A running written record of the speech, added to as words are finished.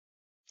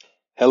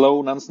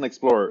Hello, Nansen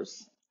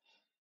Explorers.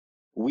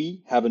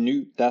 We have a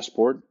new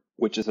dashboard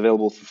which is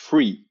available for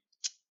free.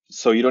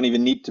 So you don't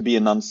even need to be a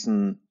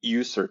Nansen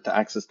user to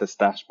access this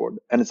dashboard.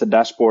 And it's a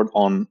dashboard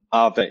on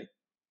Aave.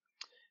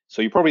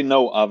 So you probably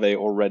know Aave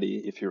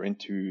already if you're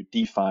into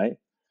DeFi.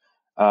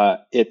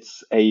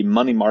 It's a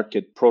money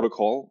market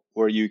protocol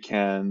where you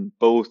can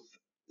both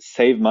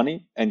save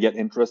money and get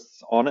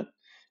interests on it,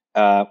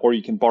 or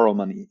you can borrow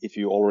money if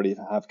you already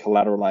have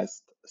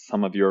collateralized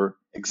some of your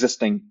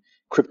existing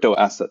crypto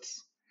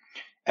assets.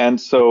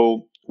 And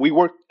so we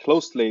worked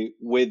closely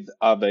with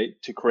Aave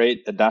to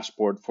create a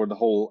dashboard for the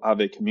whole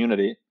Aave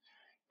community.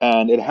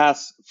 And it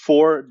has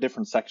 4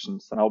 different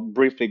sections, and I'll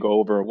briefly go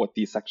over what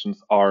these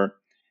sections are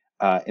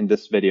in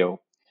this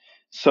video.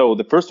 So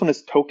the first one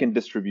is token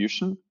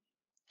distribution.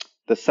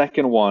 The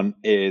second one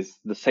is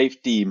the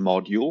safety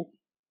module.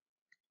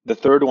 The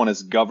third one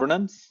is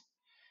governance.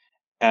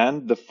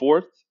 And the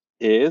fourth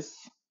is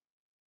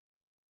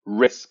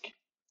risk.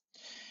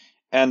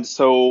 And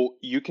so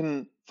you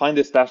can find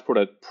this dashboard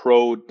at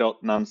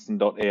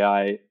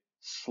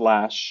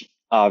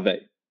pro.nansen.ai/Aave.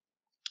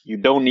 You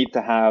don't need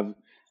to have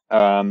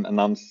a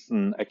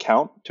Nansen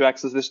account to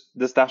access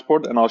this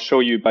dashboard, and I'll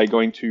show you by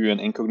going to an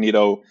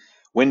incognito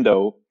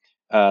window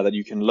that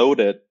you can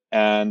load it.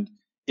 And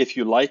if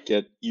you like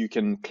it, you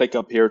can click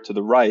up here to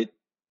the right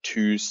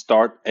to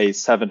start a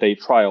 7-day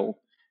trial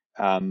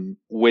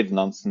with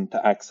Nansen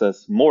to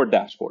access more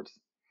dashboards.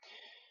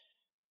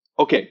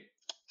 Okay,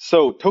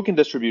 so token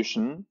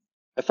distribution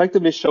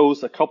effectively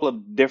shows a couple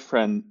of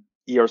different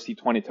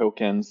ERC20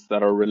 tokens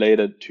that are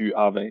related to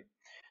Aave.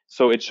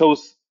 So it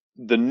shows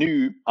the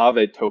new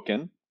Aave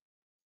token.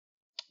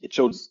 It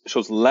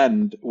shows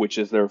Lend, which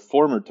is their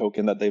former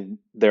token that they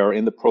are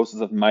in the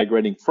process of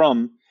migrating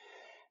from,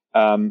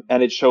 and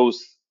it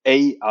shows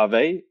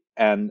Aave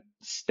and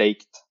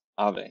staked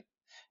Aave.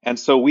 And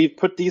so we've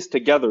put these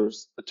together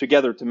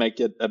to make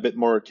it a bit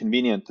more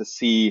convenient to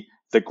see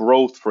the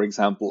growth, for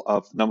example,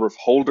 of number of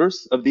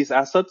holders of these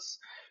assets,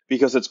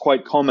 because it's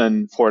quite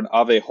common for an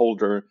Aave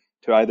holder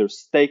to either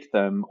stake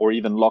them or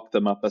even lock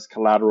them up as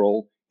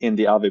collateral in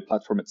the Aave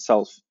platform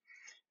itself.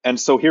 And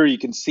so here you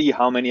can see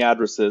how many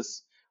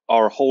addresses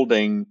are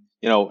holding,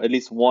 at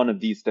least one of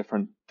these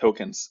different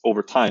tokens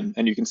over time.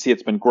 And you can see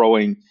it's been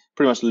growing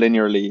pretty much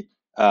linearly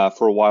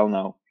for a while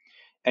now.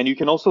 And you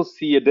can also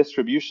see a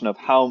distribution of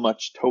how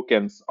much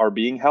tokens are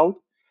being held.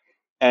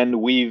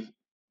 And we've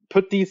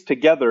put these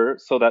together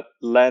so that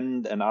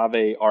Lend and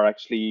Aave are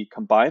actually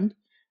combined.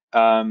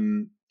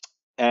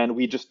 And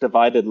we just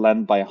divided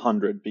Lend by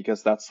 100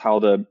 because that's how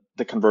the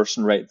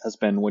conversion rate has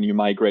been when you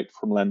migrate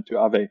from Lend to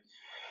Aave.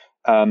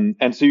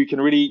 And so you can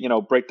really,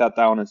 break that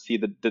down and see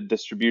the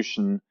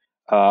distribution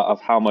of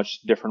how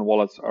much different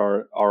wallets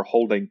are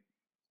holding.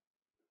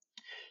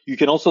 You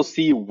can also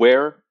see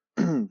where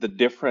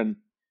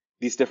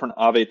these different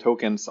Aave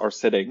tokens are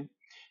sitting.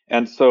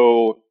 And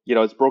so,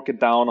 it's broken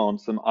down on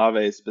some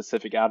Aave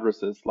specific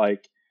addresses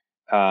like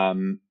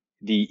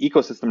the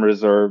ecosystem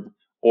reserve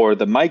or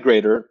the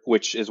migrator,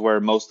 which is where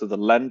most of the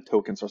Lend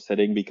tokens are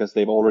sitting because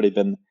they've already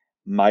been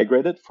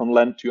migrated from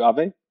Lend to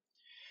Aave.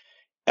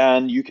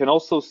 And you can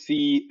also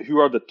see who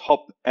are the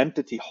top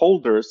entity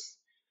holders,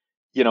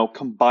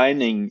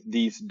 combining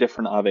these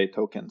different Aave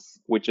tokens,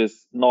 which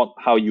is not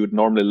how you would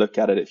normally look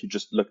at it if you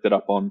just looked it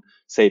up on,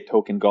 say,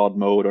 Token God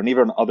Mode or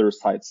even on other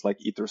sites like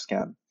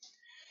Etherscan.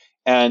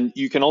 And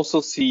you can also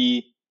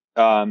see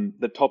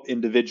the top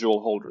individual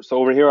holders. So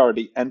over here are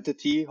the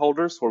entity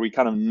holders where we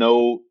kind of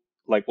know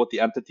like what the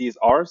entities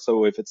are.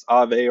 So if it's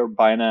Aave or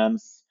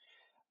Binance,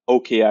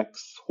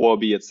 OKX,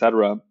 Huobi,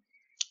 etc.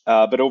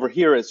 But over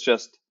here it's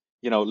just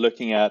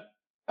looking at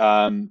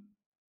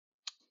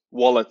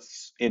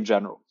wallets in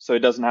general. So it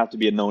doesn't have to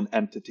be a known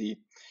entity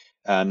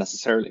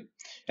necessarily.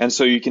 And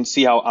so you can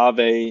see how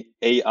Aave,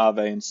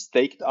 Aave, and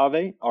staked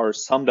Aave are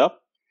summed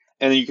up.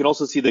 And then you can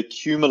also see the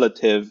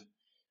cumulative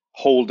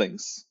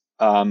holdings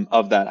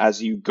of that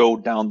as you go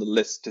down the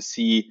list to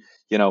see,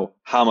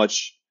 how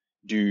much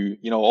do,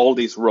 all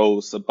these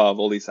rows above,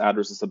 all these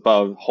addresses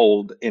above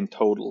hold in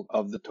total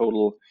of the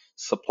total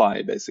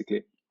supply,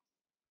 basically.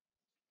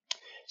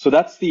 So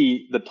that's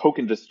the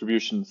token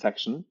distribution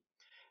section.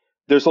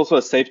 There's also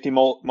a safety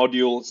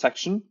module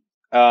section.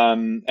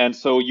 And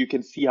so you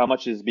can see how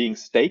much is being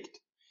staked.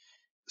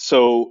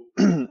 So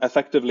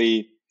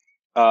effectively,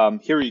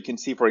 here you can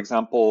see, for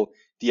example,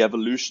 the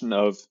evolution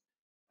of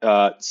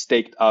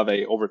staked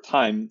Aave over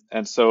time.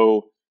 And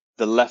so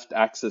the left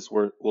axis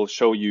will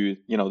show you,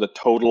 the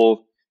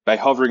total. By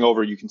hovering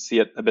over, you can see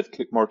it a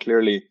bit more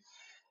clearly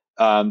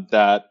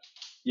that,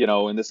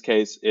 in this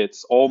case,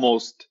 it's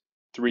almost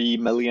 3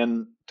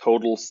 million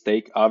total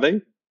stake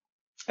Aave.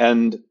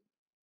 And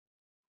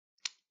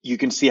you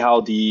can see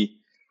how the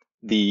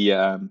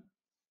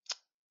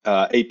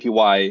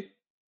APY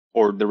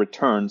or the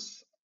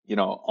returns,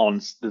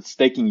 on the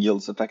staking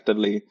yields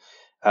effectively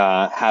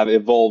have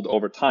evolved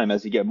over time.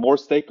 As you get more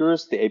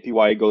stakers, the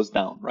APY goes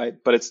down, right?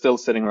 But it's still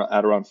sitting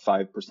at around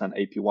 5%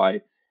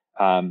 APY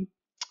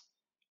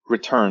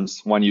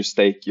returns when you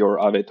stake your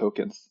Aave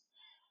tokens.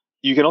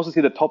 You can also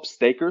see the top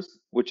stakers,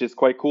 which is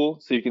quite cool.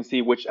 So you can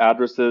see which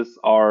addresses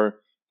are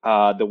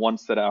the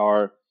ones that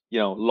are,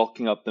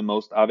 locking up the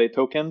most Aave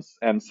tokens,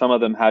 and some of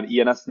them have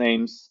ENS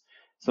names,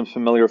 some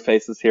familiar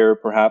faces here,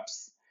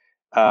 perhaps,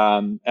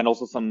 and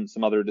also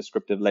some other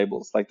descriptive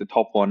labels. Like the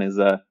top one is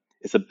a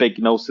big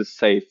Gnosis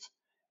safe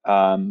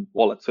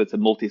wallet, so it's a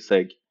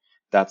multi-sig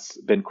that's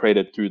been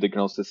created through the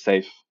Gnosis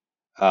safe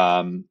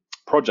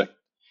project.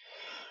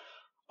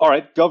 All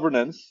right,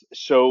 governance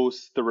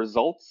shows the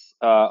results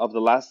of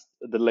the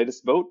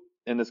latest vote,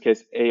 in this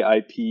case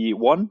AIP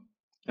one,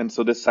 and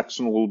so this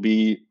section will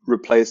be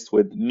replaced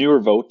with newer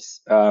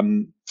votes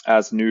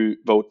as new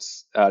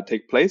votes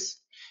take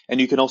place, and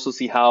you can also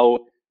see how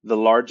the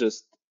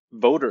largest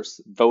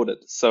voters voted.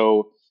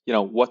 So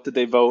what did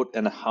they vote,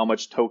 and how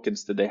much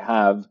tokens did they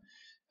have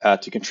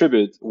to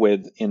contribute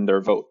with in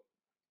their vote.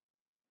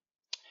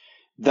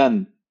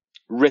 Then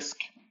risk,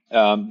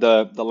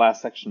 the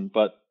last section,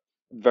 but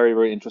very,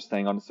 very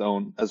interesting on its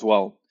own as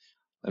well.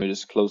 Let me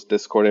just close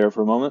Discord here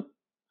for a moment.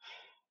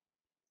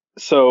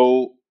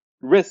 So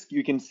risk,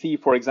 you can see,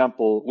 for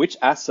example, which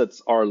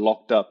assets are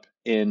locked up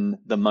in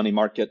the money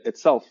market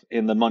itself,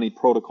 in the money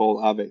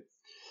protocol Aave.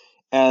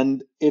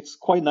 And it's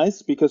quite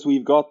nice because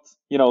we've got,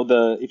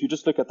 if you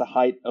just look at the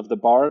height of the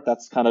bar,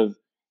 that's kind of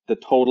the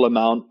total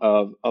amount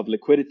of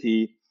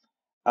liquidity.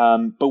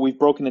 But we've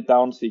broken it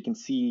down so you can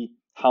see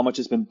how much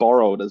has been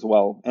borrowed as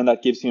well. And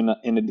that gives you an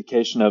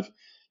indication of,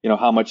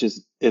 how much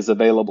is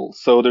available.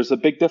 So there's a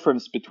big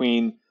difference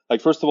between, like,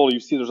 first of all, you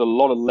see there's a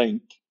lot of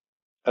link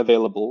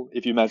available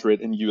if you measure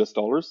it in US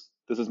dollars.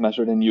 This is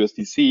measured in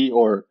USDC,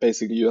 or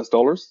basically US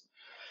dollars.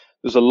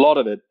 There's a lot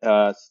of it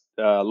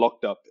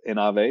locked up in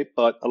Aave,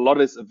 but a lot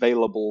of it's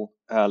available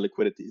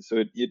liquidity.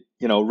 So it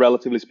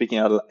relatively speaking,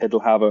 it'll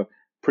have a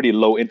pretty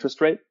low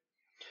interest rate.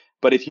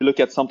 But if you look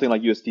at something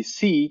like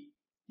USDC,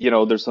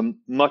 there's a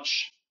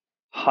much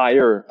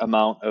higher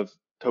amount of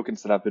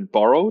tokens that have been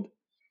borrowed.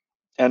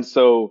 And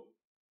so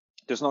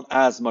there's not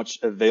as much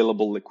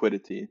available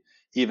liquidity,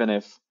 even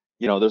if,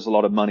 there's a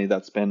lot of money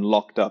that's been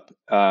locked up.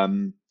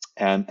 And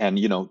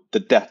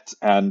the debt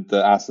and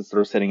the assets that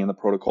are sitting in the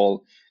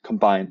protocol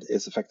combined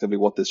is effectively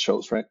what this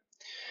shows, right?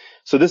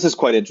 So this is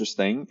quite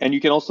interesting. And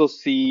you can also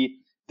see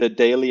the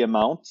daily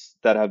amounts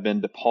that have been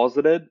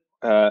deposited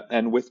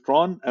and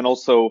withdrawn, and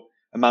also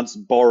amounts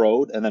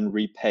borrowed and then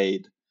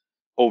repaid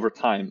over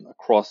time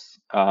across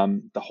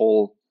the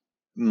whole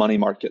money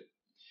market.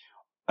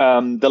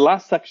 The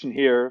last section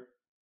here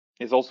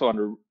is also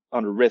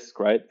under risk,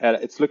 right?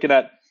 It's looking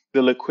at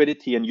the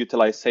liquidity and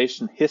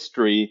utilization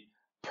history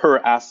per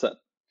asset.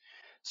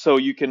 So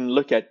you can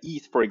look at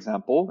ETH, for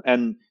example,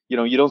 and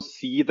you don't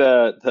see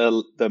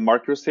the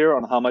markers here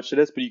on how much it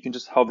is, but you can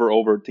just hover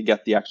over to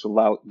get the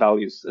actual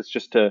values. It's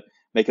just to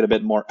make it a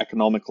bit more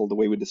economical the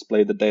way we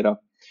display the data.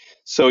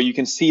 So you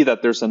can see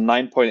that there's a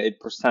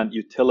 9.8%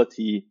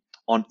 utility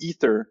on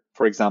Ether,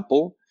 for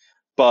example,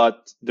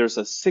 but there's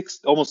a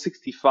almost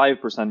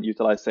 65%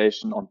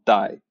 utilization on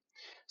DAI.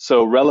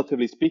 So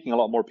relatively speaking, a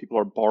lot more people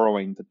are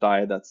borrowing the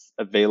DAI that's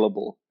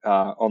available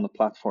on the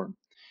platform.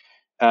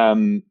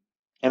 And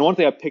one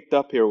thing I picked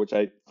up here, which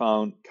I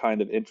found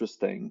kind of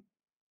interesting,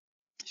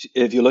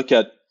 if you look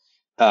at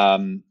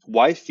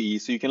Wi-Fi,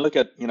 so you can look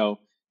at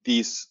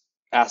these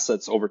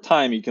assets over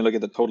time. You can look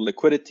at the total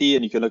liquidity,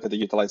 and you can look at the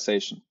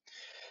utilization.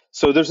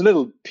 So there's a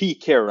little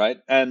peak here, right?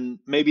 And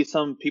maybe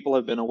some people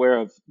have been aware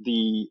of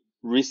the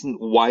recent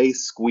Y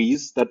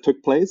squeeze that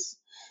took place.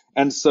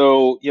 And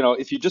so,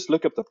 if you just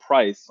look up the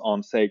price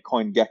on, say,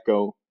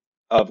 CoinGecko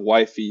of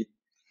Wi-Fi,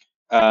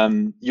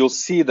 you'll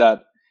see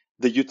that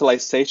the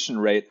utilization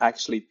rate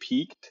actually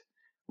peaked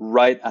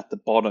right at the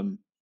bottom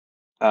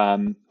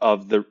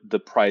of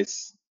the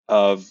price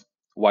of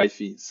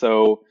Wi-Fi.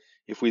 So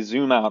if we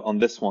zoom out on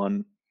this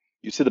one,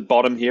 you see the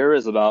bottom here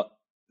is about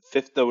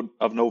 5th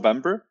of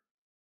November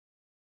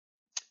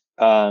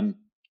at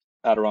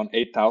around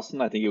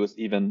 8,000. I think it was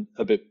even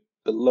a bit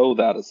below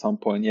that at some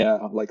point. Yeah,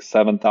 like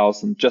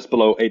 7,000, just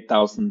below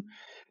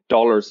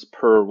 $8,000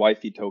 per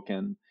Wi-Fi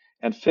token.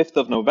 And 5th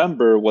of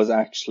November was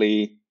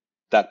actually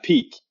that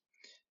peak.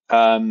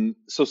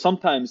 So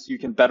sometimes you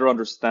can better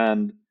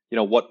understand,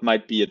 what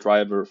might be a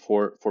driver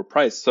for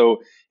price.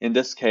 So in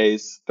this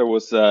case, there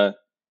was a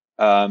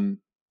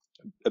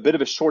bit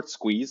of a short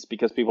squeeze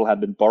because people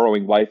had been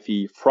borrowing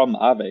Wi-Fi from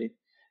Aave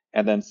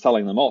and then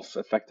selling them off,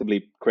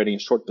 effectively creating a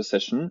short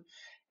position.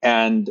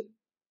 And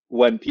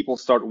when people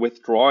start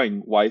withdrawing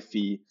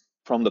Wi-Fi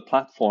from the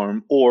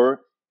platform,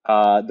 or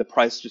the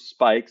price just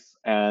spikes,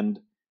 and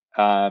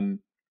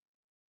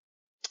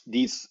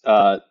these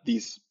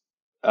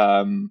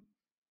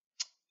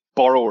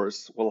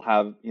borrowers will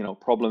have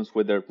problems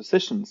with their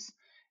positions,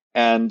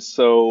 and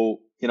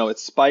so it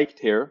spiked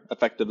here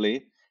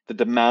effectively. The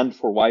demand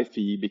for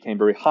Wi-Fi became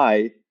very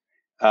high,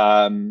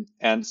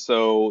 and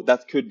so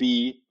that could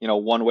be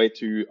one way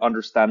to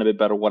understand a bit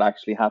better what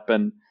actually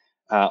happened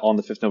on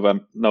the 5th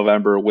of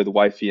November with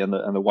Wi-Fi and the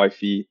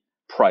Wi-Fi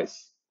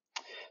price.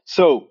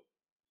 So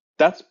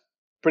that's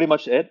pretty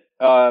much it.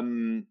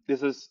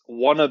 This is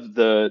one of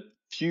the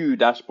few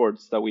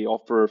dashboards that we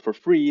offer for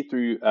free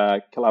through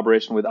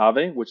collaboration with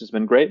Aave, which has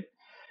been great.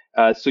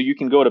 So you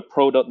can go to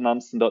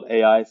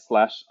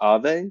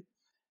pro.nansen.ai/Aave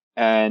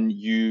and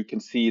you can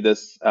see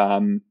this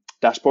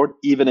dashboard,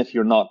 even if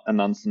you're not a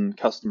Nansen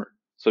customer.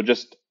 So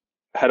just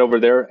head over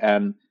there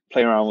and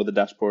play around with the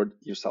dashboard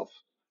yourself.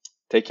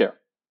 Take care.